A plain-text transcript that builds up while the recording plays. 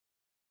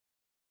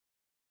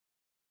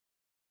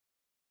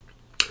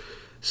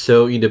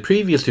So in the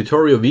previous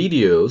tutorial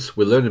videos,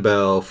 we learned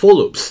about for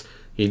loops.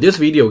 In this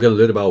video, we're going to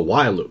learn about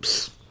while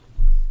loops.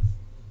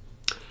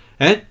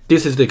 And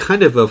this is the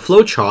kind of a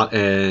flowchart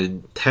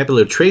and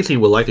tabular tracing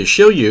we'd like to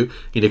show you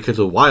in the case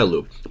of while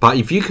loop. But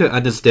if you can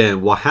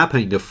understand what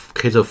happened in the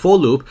case of for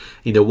loop,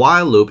 in the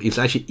while loop, it's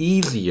actually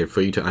easier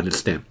for you to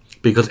understand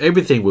because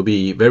everything will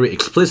be very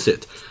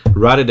explicit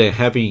rather than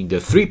having the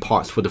three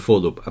parts for the for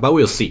loop. But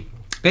we'll see.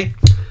 Okay.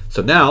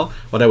 So now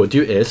what I will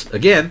do is,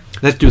 again,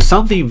 let's do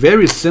something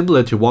very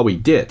similar to what we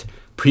did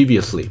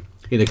previously.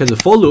 In the case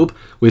of for loop,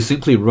 we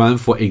simply run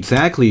for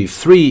exactly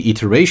 3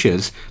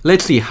 iterations.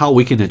 Let's see how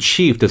we can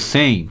achieve the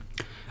same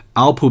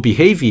output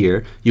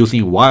behavior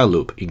using while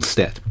loop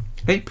instead.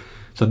 Okay.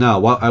 So now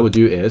what I will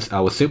do is I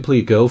will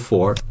simply go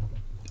for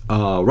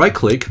right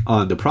click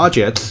on the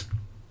projects,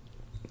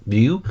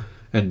 new,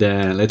 and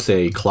then let's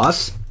say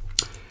class.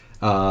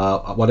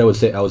 What I would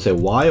say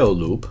while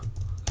loop.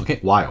 Okay,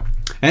 while.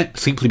 And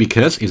simply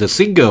because it's a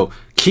single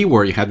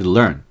keyword you have to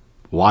learn,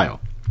 while.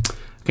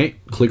 Okay,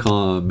 click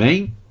on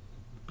main,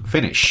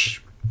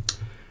 finish.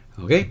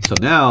 Okay, so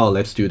now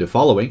let's do the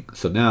following.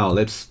 So now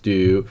let's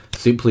do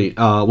simply,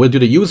 we'll do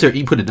the user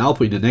input and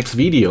output in the next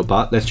video,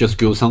 but let's just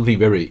go something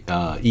very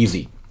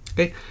easy.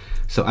 Okay,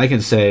 so I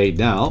can say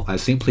now, I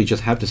simply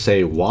just have to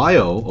say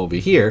while over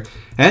here,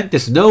 and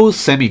there's no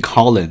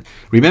semicolon.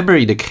 Remember,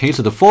 in the case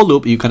of the for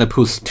loop, you're gonna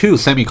put 2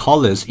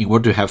 semicolons in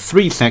order to have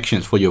 3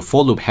 sections for your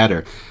for loop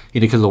header. In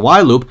the case of the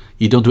while loop,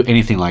 you don't do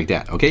anything like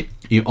that, okay?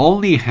 You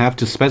only have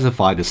to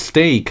specify the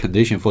state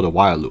condition for the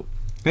while loop,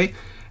 okay?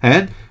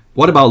 And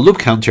what about loop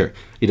counter?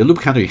 In the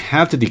loop counter, you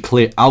have to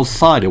declare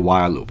outside the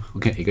while loop,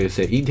 okay? You're gonna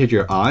say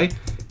integer I,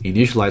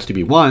 initialize to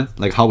be 1,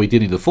 like how we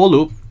did in the for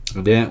loop,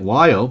 and then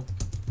while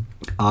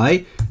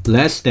I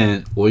less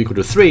than or equal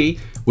to 3,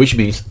 which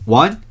means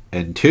 1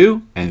 and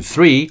 2 and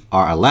 3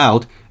 are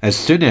allowed. As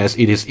soon as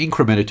it is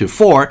incremented to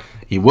 4,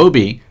 it will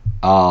be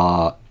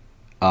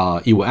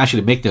it will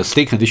actually make the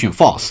state condition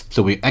false.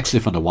 So we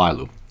exit from the while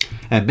loop.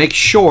 And make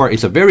sure,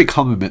 it's a very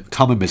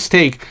common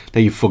mistake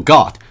that you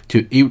forgot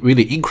to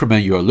really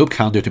increment your loop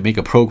counter to make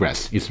a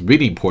progress. It's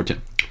really important.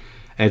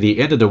 At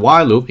the end of the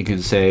while loop, you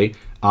can say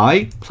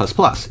I plus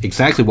plus,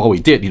 exactly what we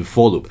did in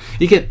for loop.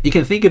 You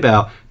can think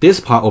about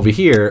this part over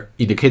here.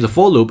 In the case of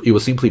for loop, you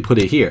will simply put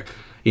it here.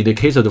 In the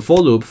case of the for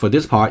loop, for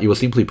this part, you will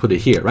simply put it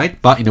here, right?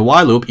 But in the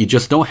while loop, you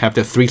just don't have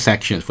the 3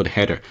 sections for the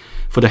header.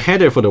 For the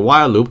header for the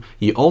while loop,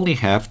 you only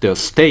have the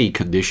state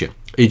condition.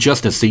 It's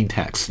just the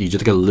syntax. You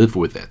just gotta live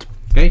with it.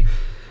 Okay.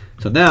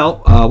 So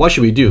now, what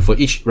should we do for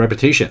each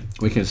repetition?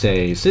 We can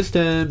say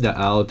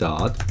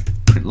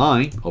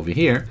system.out.println over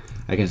here.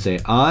 I can say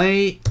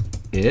I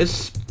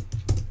is,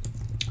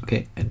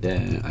 okay, and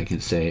then I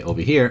can say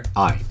over here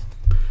I.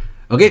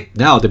 Okay,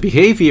 now the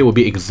behavior will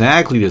be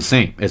exactly the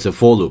same as a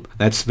for loop.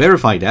 Let's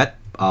verify that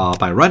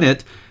by run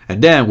it,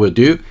 and then we'll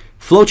do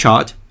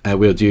flowchart, and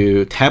we'll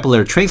do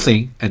tabular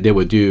tracing, and then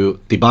we'll do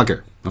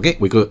debugger. Okay,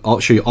 we could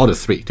show you all the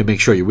 3 to make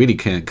sure you really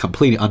can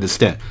completely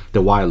understand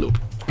the while loop.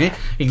 Okay,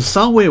 in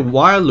some way,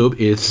 while loop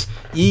is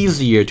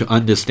easier to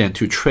understand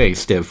to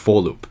trace than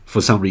for loop for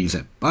some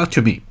reason. Not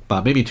to me,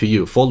 but maybe to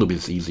you, for loop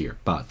is easier,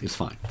 but it's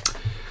fine.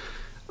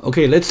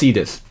 Okay, let's see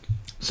this.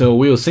 So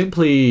we'll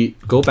simply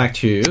go back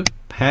to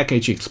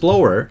Package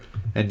Explorer,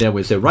 and then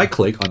we say right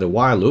click on the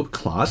while loop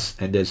class,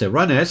 and then say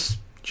run as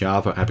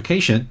Java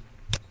application.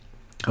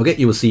 Okay,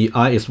 you will see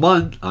I is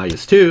 1, I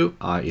is 2,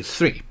 I is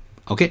 3.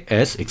 Okay,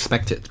 as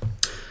expected.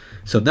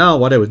 So now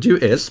what I will do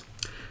is,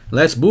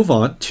 let's move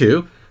on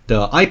to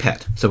the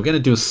iPad. So we're going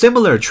to do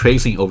similar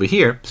tracing over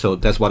here. So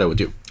that's what I will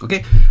do.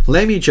 Okay,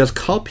 let me just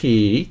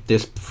copy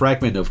this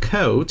fragment of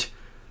code,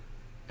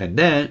 and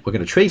then we're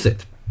going to trace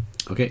it.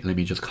 Okay, let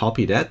me just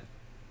copy that.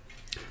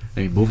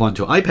 Let me move on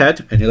to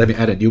iPad, and then let me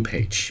add a new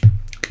page.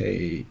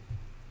 Okay,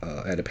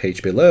 add a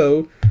page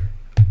below,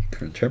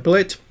 current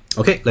template.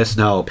 Okay, let's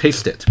now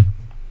paste it.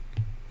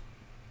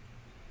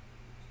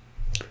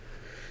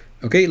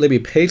 Okay, let me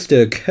paste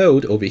the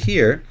code over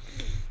here.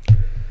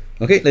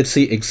 Okay, let's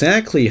see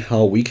exactly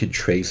how we can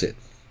trace it.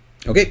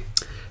 Okay,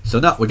 so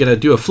now we're gonna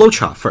do a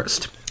flowchart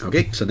first.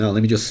 Okay, so now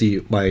let me just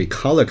see my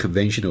color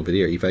convention over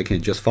there, if I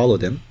can just follow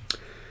them.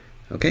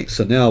 Okay,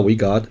 so now we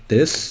got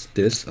this,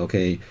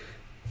 okay,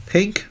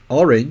 pink,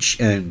 orange,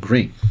 and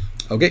green.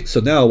 Okay, so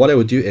now what I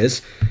would do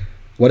is,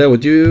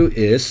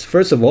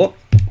 first of all,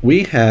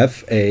 we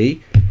have a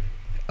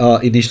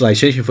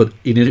initialization for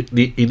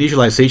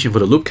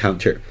the loop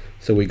counter.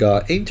 So we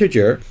got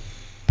integer.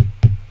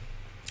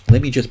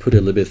 Let me just put it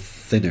a little bit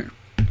thinner.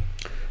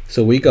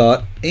 So we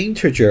got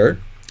integer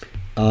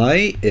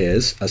I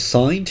is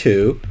assigned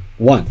to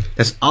 1.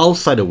 That's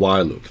outside the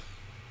while loop.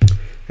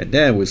 And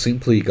then we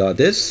simply got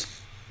this.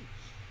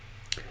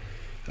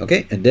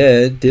 Okay, and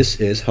then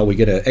this is how we're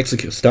gonna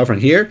execute. Start from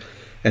here,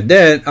 and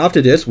then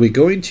after this, we're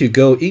going to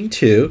go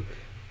into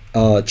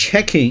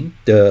checking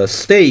the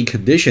state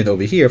condition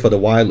over here for the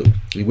while loop.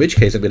 In which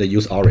case, I'm gonna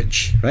use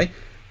orange, right?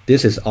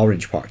 This is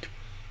orange part.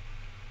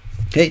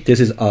 Okay, this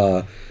is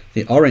the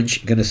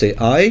orange. I'm gonna say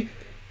I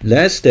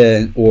less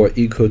than or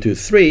equal to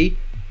 3,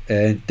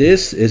 And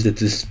this is the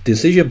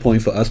decision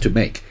point for us to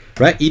make,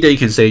 right? Either you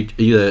can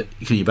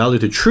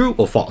evaluate to true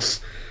or false.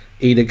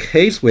 In the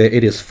case where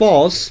it is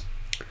false,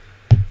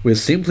 we're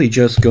simply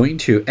just going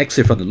to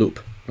exit from the loop.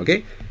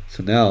 Okay,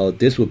 so now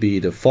this will be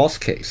the false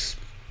case.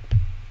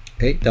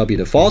 Okay, that'll be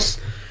the false.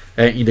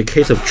 And in the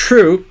case of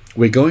true,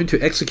 we're going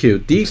to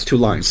execute these two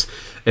lines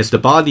as the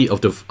body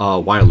of the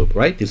while loop,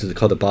 right? This is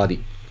called the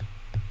body.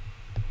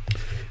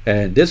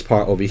 And this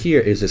part over here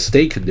is the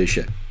state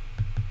condition.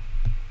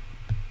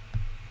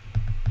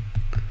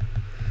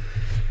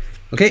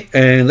 Okay,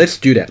 and let's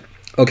do that.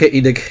 Okay,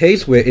 in the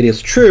case where it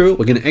is true,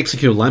 we're going to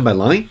execute line by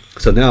line.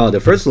 So now the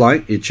first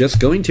line is just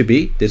going to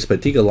be this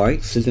particular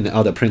line sitting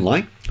out the print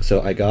line.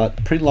 So I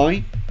got print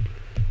line,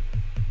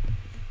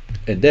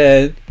 and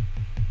then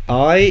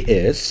I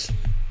is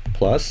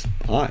plus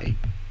I.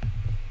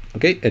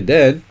 Okay, and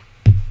then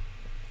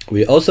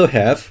we also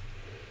have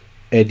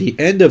at the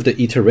end of the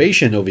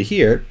iteration over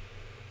here,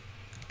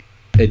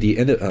 at the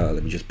end of,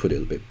 let me just put it a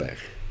little bit back.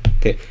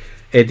 Okay,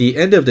 at the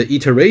end of the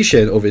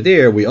iteration over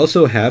there, we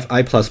also have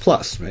I++,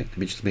 right? Let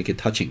me just make it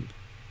touching.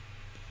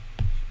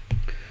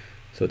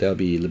 So that'll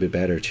be a little bit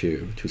better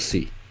to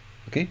see.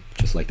 Okay,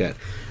 just like that.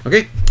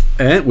 Okay,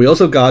 and we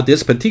also got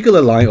this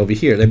particular line over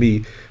here. Let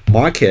me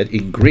mark it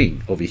in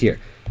green over here.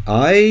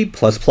 I++,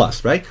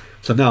 right?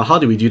 So now how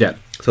do we do that?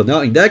 So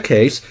now in that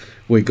case,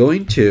 we're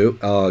going to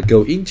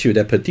go into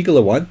that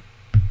particular one.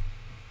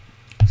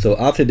 So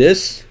after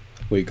this,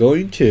 we're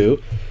going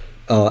to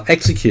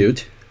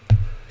execute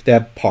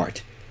that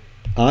part,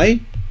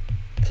 I++.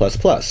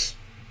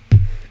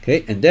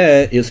 Okay, and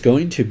then it's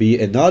going to be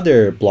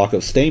another block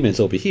of statements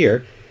over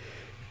here.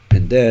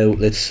 And then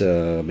let's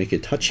make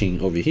it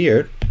touching over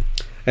here.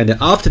 And then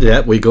after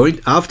that, we're going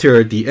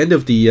after the end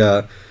of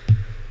the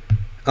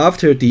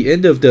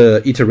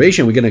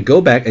iteration, we're gonna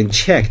go back and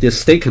check this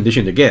state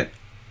condition again.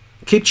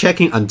 Keep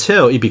checking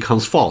until it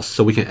becomes false,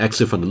 so we can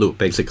exit from the loop,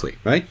 basically,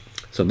 right?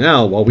 So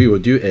now what we will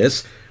do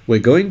is we're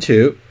going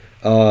to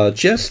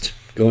just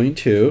going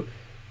to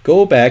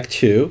go back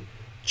to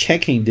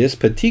checking this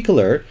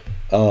particular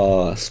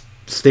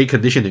state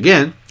condition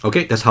again.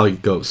 Okay, that's how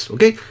it goes.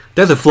 Okay,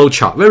 that's a flow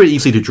chart, very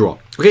easy to draw.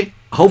 Okay,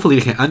 hopefully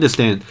you can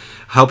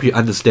help you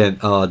understand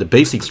the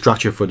basic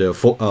structure for the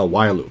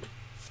while loop.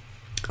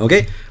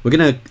 Okay, we're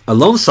gonna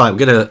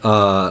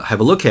have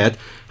a look at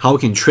how we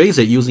can trace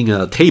it using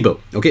a table.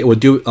 Okay, we'll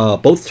do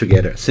both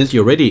together since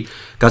you already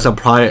got some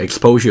prior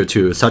exposure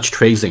to such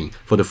tracing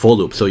for the for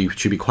loop, so it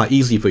should be quite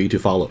easy for you to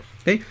follow.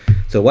 Okay,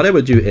 so what I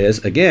would do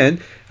is,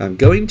 again, I'm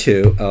going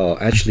to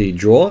actually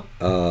draw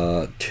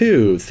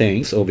two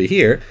things over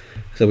here.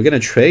 So we're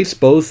going to trace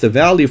both the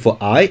value for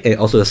I and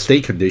also the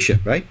state condition,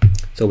 right?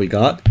 So we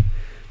got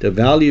the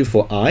value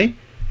for I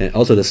and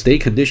also the state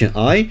condition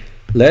I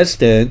less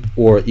than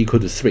or equal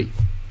to 3.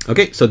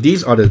 Okay, so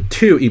these are the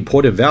two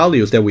important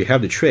values that we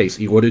have to trace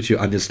in order to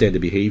understand the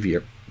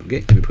behavior.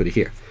 Okay, let me put it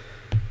here.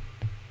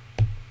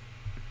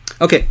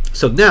 Okay,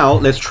 so now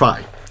let's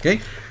try. Okay,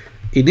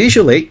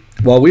 initially,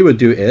 what we would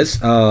do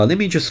is, let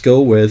me just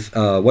go with,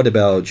 what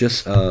about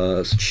just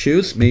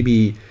choose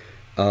maybe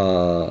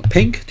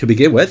pink to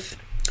begin with.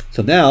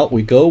 So now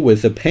we go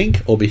with the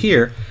pink over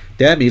here.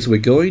 That means we're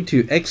going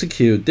to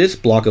execute this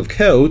block of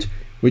code,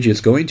 which is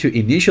going to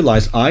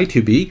initialize I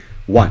to be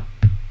 1.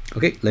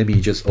 Okay, let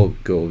me just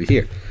go over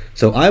here.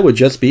 So I would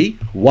just be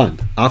 1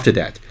 after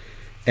that.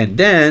 And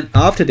then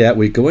after that,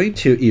 we're going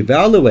to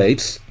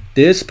evaluate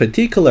this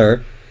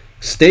particular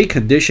state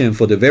condition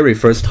for the very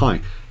first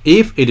time.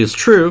 If it is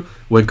true,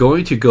 we're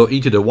going to go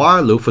into the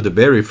while loop for the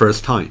very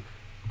first time.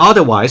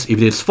 Otherwise, if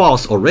it is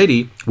false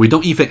already, we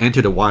don't even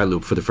enter the while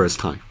loop for the first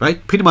time,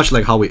 right? Pretty much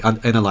like how we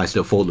analyze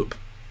the for loop.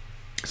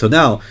 So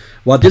now,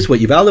 what this will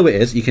evaluate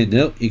is, you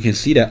can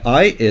see that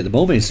I at the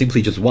moment is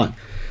simply just 1.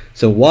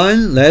 So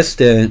 1 less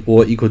than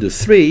or equal to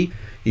 3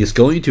 is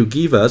going to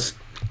give us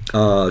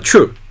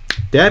true.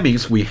 That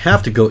means we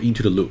have to go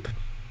into the loop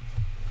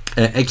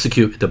and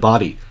execute the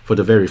body for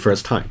the very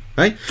first time,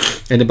 right?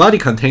 And the body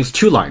contains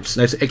 2 lines.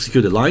 Let's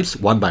execute the lines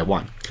one by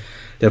one.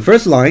 The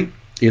first line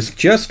is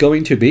just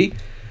going to be,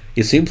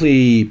 is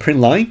simply print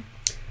line,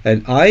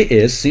 and I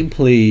is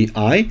simply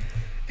I.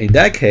 In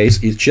that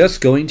case, it's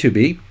just going to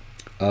be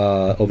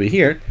over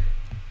here,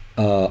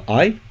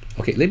 I.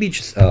 Okay, let me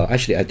just,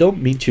 actually, I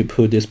don't mean to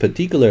put this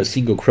particular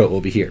single quote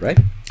over here, right?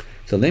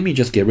 So let me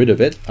just get rid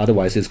of it,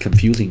 otherwise it's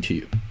confusing to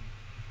you.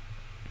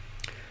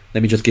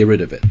 Let me just get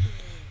rid of it.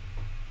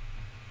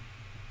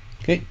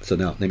 Okay, so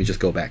now let me just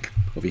go back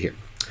over here.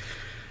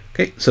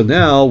 Okay, so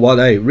now what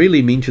I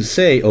really mean to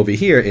say over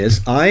here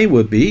is I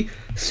would be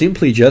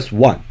simply just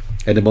 1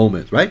 at the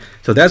moment, right?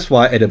 So that's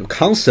why at the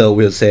console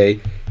we'll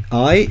say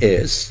I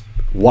is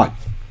 1.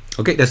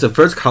 Okay, that's the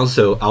first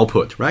console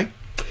output, right?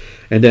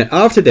 And then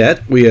after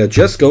that, we are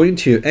just going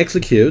to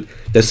execute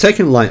the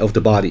second line of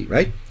the body,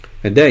 right?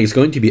 And then it's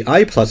going to be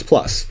I++.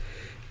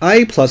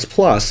 I++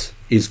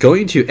 is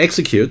going to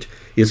execute,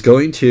 is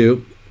going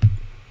to,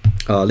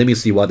 let me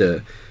see what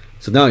the,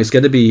 so now it's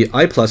going to be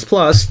I++,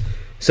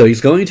 so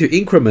it's going to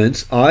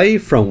increment I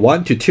from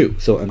 1 to 2.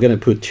 So I'm going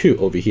to put 2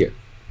 over here.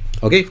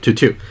 okay, to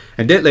 2.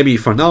 And then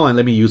from now on,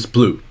 let me use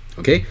blue,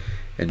 okay?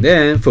 And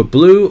then for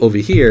blue over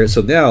here,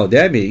 so now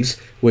that means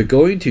we're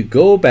going to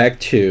go back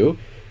to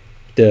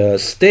the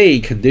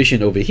state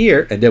condition over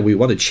here, and then we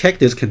want to check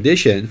this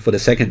condition for the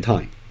second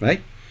time,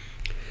 right?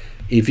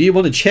 If you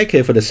want to check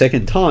it for the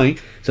second time,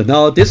 so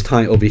now this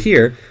time over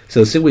here,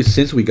 so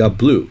since we got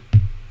blue,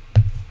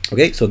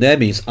 okay, so that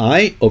means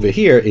I over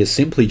here is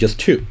simply just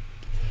 2,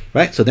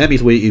 right? So that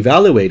means we're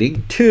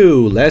evaluating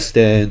 2 less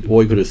than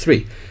or equal to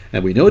 3,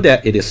 and we know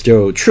that it is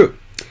still true.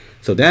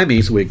 So that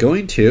means we're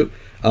going to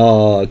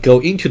go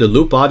into the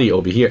loop body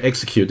over here,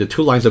 execute the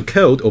 2 lines of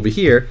code over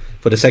here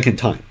for the second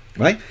time,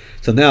 right?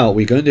 So now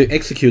we're going to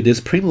execute this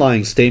print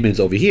line statements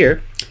over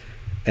here,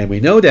 and we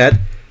know that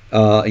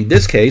in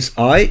this case,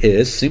 I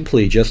is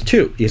simply just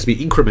 2. It's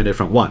being incremented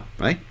from 1,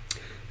 right?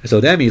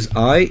 So that means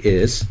I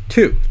is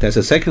 2. That's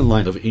the second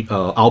line of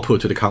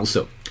output to the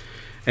console.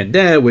 And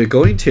then we're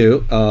going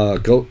to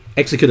go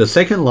execute the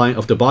second line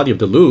of the body of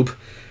the loop,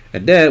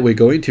 and then we're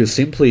going to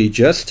simply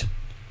just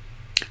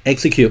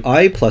execute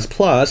I++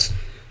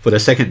 for the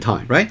second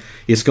time, right?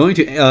 It's going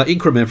to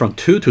increment from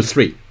 2 to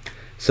 3.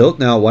 So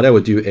now what I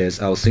would do is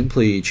I'll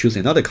simply choose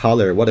another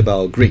color. What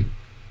about green?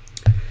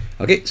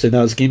 Okay, so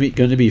now it's going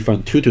to be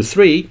from 2 to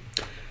 3.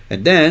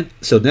 And then,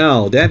 so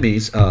now that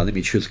means, let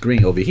me choose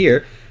green over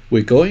here.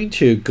 We're going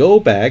to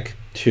go back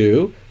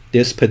to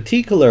this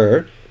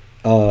particular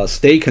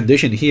state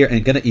condition here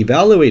and going to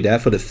evaluate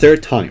that for the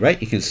third time,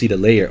 right? You can see the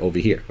layer over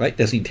here, right?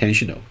 That's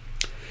intentional.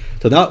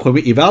 So now when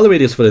we evaluate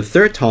this for the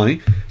third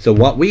time, so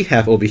what we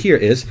have over here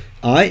is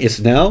I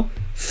is now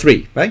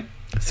 3, right?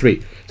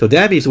 3. So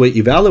that means we're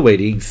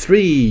evaluating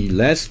 3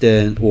 less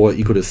than or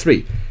equal to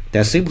 3.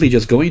 That's simply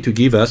just going to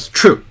give us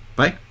true,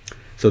 right?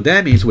 So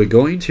that means we're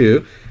going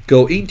to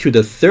go into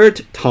the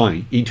third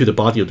time into the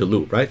body of the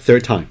loop, right?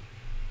 Third time.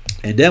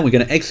 And then we're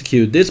going to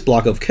execute this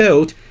block of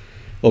code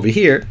over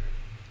here.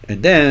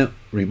 And then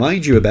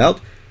remind you about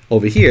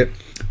over here,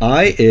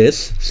 I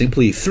is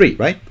simply 3,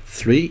 right?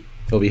 3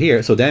 over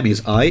here. So that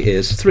means I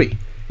is 3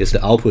 is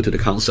the output to the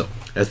console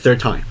at third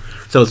time.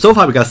 So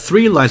far we got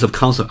 3 lines of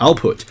console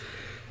output.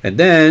 And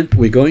then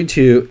we're going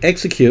to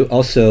execute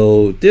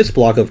also this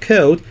block of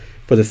code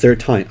for the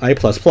third time, I++,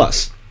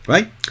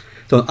 right?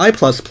 So I++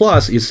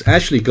 is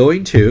actually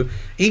going to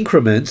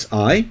increment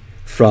I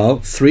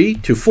from 3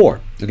 to 4.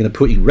 I'm going to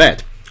put in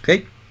red,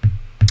 okay?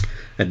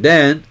 And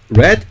then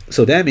red,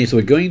 so that means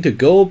we're going to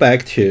go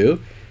back to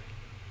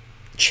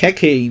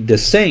checking the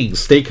same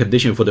state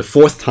condition for the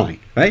fourth time,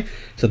 right?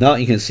 So now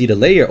you can see the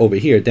layer over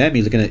here. That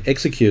means we're going to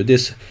execute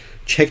this,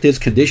 check this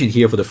condition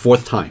here for the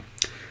fourth time.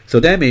 So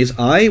that means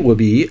I will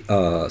be,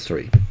 So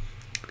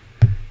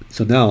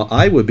now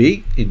I will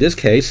be, in this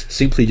case,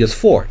 simply just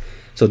 4.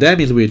 So that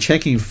means we're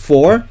checking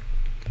 4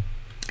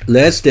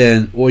 less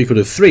than or equal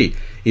to 3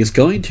 is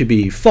going to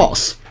be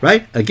false,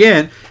 right?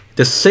 Again,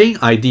 the same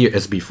idea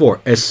as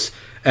before. As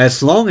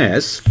long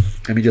as,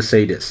 let me just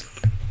say this,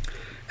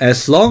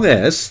 as long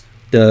as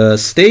the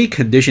state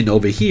condition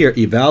over here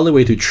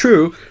evaluate to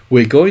true,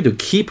 we're going to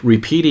keep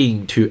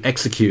repeating to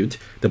execute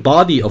the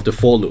body of the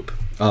for loop.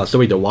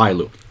 The while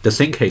loop. The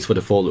same case for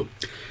the for loop.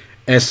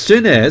 As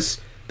soon as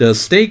the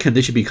state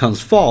condition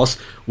becomes false,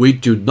 we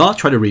do not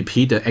try to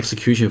repeat the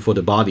execution for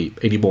the body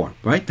anymore,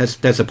 right? That's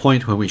the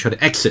point when we try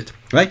to exit,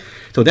 right?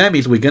 So that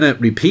means we're gonna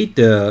repeat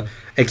the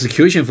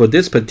execution for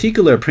this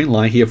particular print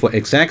line here for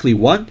exactly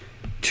 1,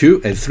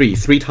 2, and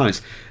 3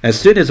 times. As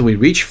soon as we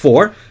reach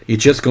 4,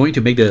 it's just going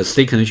to make the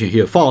state condition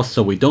here false,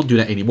 so we don't do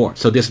that anymore.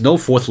 So there's no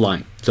fourth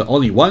line. So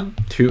only 1,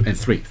 2, and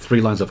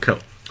 3 lines of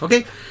code.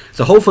 Okay,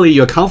 so hopefully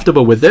you're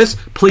comfortable with this.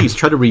 Please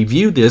try to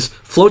review this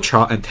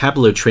flowchart and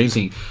tabular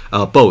tracing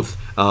both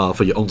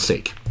for your own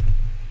sake.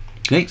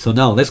 Okay, so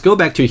now let's go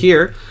back to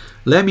here.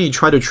 Let me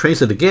try to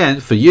trace it again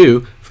for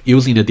you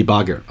using the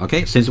debugger.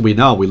 Okay, since we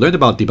learned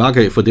about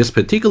debugger for this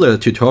particular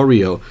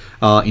tutorial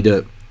in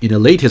the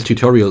latest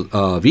tutorial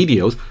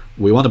videos,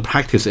 we want to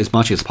practice as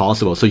much as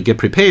possible so you get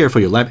prepared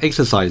for your lab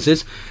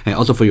exercises and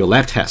also for your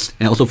lab test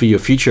and also for your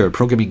future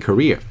programming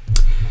career.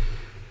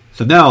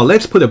 So now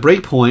let's put a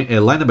breakpoint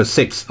at line number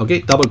 6. Okay,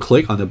 double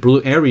click on the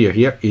blue area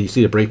here, you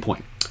see the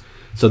breakpoint.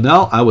 So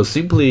now I will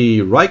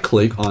simply right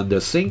click on the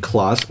same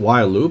class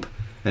while loop,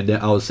 and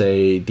then I will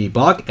say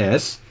debug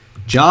as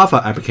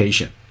Java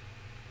application.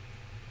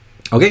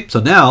 Okay,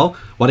 so now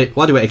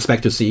what do I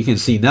expect to see? You can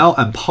see now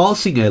I'm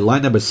pausing at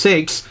line number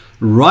 6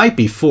 right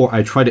before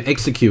I try to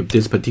execute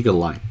this particular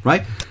line,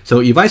 right?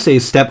 So if I say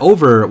step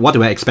over, what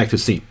do I expect to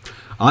see?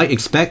 I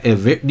expect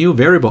a new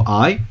variable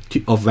I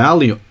of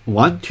value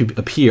 1 to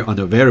appear on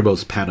the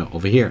variables panel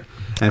over here.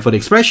 And for the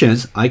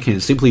expressions, I can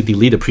simply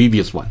delete the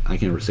previous one. I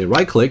can say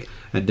right click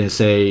and then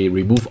say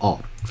remove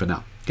all for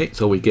now. Okay,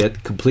 so we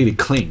get completely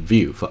clean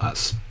view for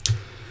us.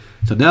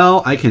 So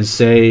now I can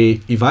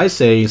say, if I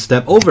say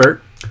step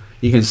over,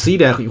 you can see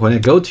that when I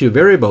go to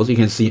variables, you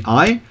can see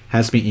I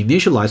has been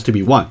initialized to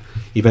be 1.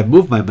 If I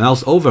move my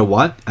mouse over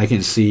 1, I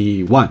can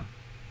see 1.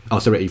 oh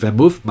sorry, if I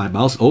move my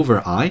mouse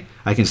over I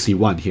can see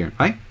 1 here,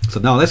 right? So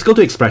now let's go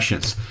to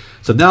expressions.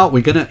 So now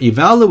we're gonna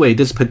evaluate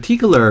this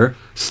particular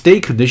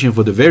state condition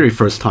for the very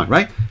first time,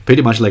 right?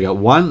 Pretty much like a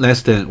 1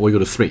 less than or equal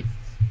to 3.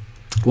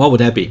 What would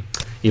that be?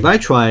 If I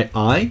try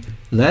I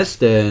less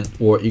than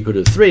or equal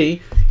to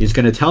 3, it's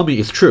gonna tell me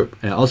it's true.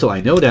 And also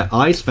I know that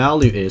i's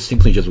value is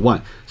simply just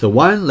 1. So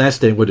 1 less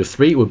than or equal to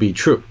 3 would be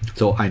true.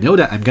 So I know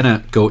that I'm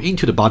gonna go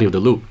into the body of the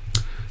loop.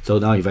 So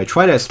now if I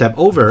try that step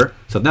over,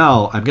 so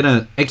now I'm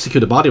gonna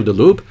execute the body of the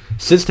loop,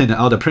 system and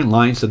out the print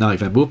line. So now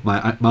if I move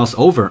my mouse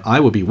over, I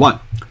will be 1.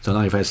 So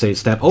now if I say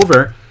step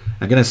over,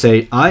 I'm gonna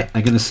say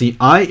I'm gonna see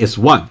I is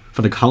 1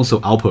 from the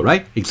console output,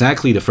 right?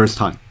 Exactly the first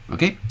time,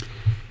 okay?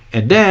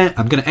 And then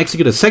I'm gonna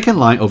execute the second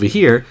line over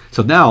here.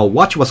 So now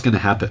watch what's gonna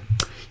happen.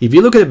 If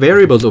you look at the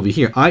variables over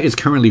here, I is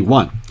currently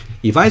 1.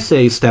 If I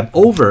say step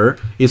over,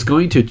 it's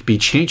going to be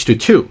changed to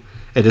 2.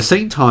 At the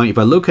same time, if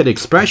I look at the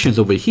expressions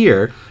over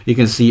here, you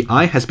can see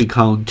I has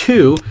become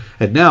 2,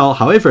 and now,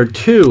 however,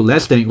 2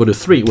 less than or equal to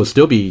 3 will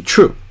still be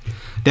true.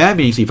 That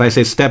means if I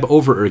say step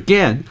over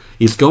again,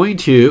 it's going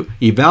to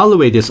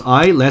evaluate this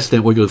I less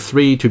than or equal to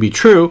 3 to be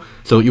true,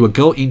 so it will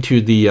go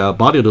into the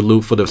body of the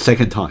loop for the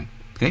second time.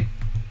 Okay.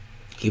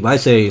 If I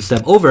say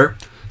step over,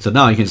 so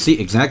now you can see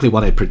exactly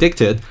what I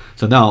predicted.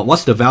 So now,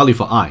 what's the value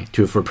for I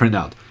for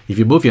printout? If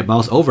you move your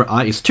mouse over,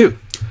 I is 2.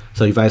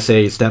 So if I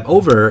say step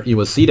over, you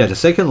will see that the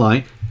second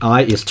line,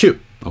 I is 2.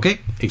 Okay,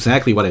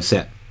 exactly what I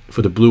said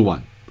for the blue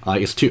one, I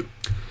is 2.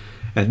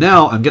 And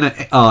now I'm gonna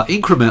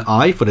increment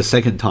I for the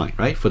second time,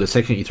 right? For the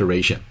second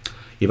iteration.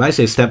 If I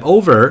say step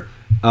over,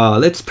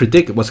 let's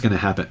predict what's gonna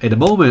happen. At the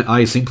moment,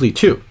 I is simply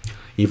 2.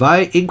 If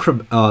I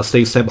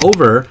say step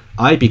over,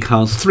 I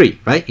becomes 3,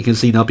 right? You can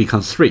see now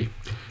becomes 3.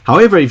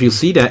 However, if you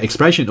see that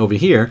expression over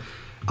here,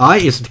 I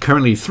is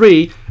currently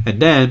 3, and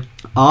then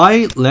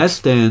I less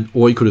than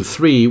or equal to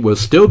 3 will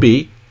still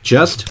be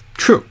just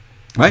true,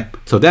 right?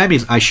 So that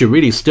means I should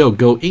really still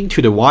go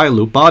into the while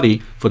loop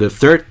body for the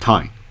third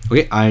time.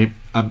 Okay,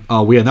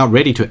 we are not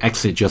ready to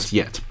exit just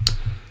yet.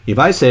 If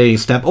I say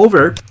step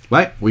over,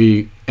 right,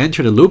 we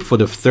enter the loop for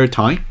the third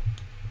time,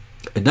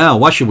 and now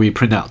what should we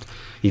print out?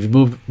 If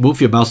you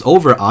move your mouse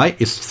over, I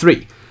is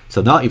 3.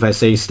 So now if I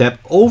say step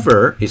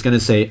over, it's gonna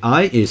say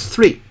I is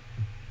 3,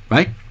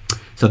 right?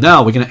 So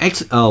now we're gonna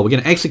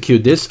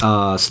execute this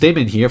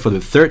statement here for the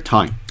third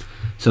time.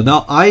 So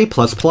now I++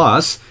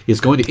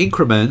 is going to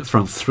increment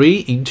from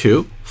 3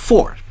 into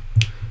 4.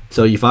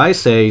 So if I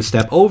say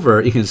step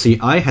over, you can see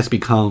I has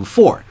become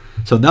 4.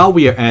 So now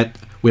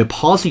we're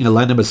pausing at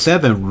line number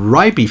 7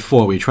 right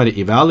before we try to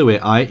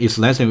evaluate I is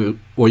less than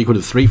or equal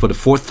to 3 for the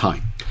fourth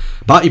time.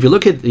 But if you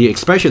look at the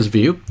expressions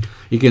view,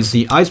 you can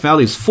see i's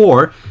value is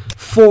 4.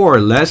 4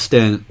 less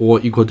than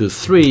or equal to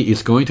 3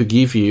 is going to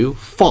give you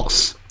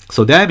false.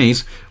 So that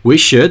means we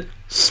should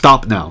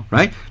stop now,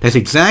 right? That's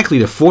exactly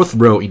the fourth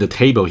row in the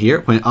table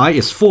here. When I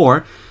is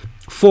 4,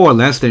 4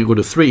 less than or equal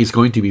to 3 is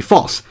going to be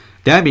false.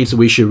 That means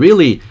we should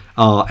really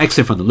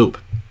exit from the loop.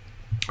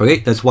 Okay,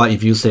 that's why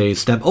if you say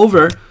step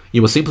over,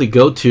 you will simply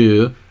go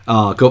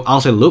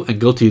outside the loop and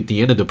go to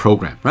the end of the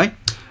program, right?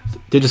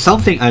 There's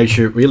something I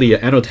should really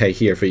annotate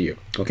here for you.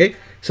 Okay,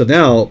 so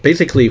now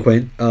basically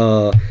when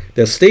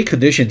the state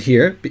condition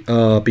here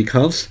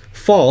becomes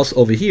false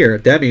over here,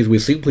 that means we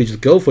simply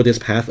just go for this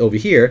path over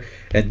here,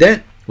 and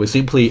then we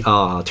simply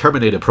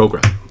terminate the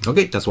program.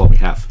 Okay, that's what we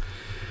have.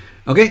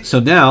 Okay, so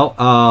now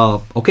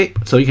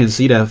so you can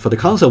see that for the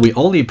console we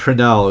only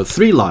print out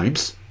 3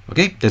 lines.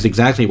 Okay, that's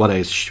exactly what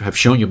I have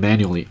shown you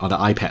manually on the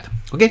iPad.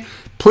 Okay,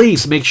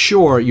 please make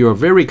sure you're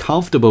very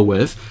comfortable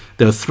with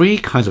the 3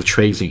 kinds of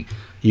tracing,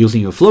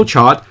 using a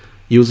flowchart,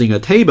 using a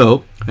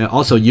table, and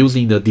also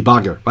using the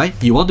debugger, right?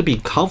 You want to be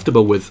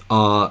comfortable with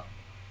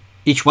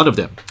each one of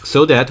them,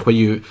 so that when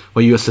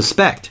you're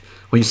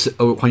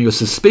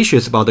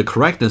suspicious about the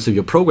correctness of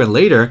your program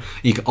later,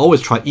 you can always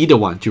try either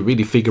one to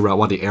really figure out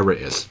what the error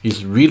is.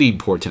 It's really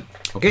important.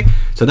 Okay,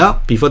 so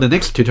now before the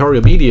next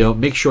tutorial video,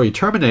 make sure you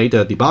terminate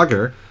the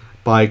debugger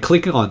by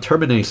clicking on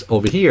terminate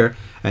over here,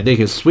 and then you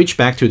can switch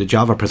back to the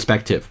Java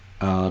perspective.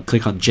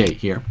 Click on J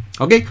here.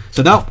 Okay,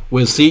 so now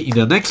we'll see in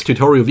the next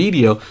tutorial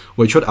video,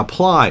 we try to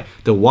apply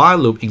the while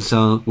loop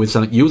with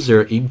some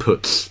user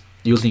inputs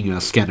using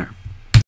a scanner.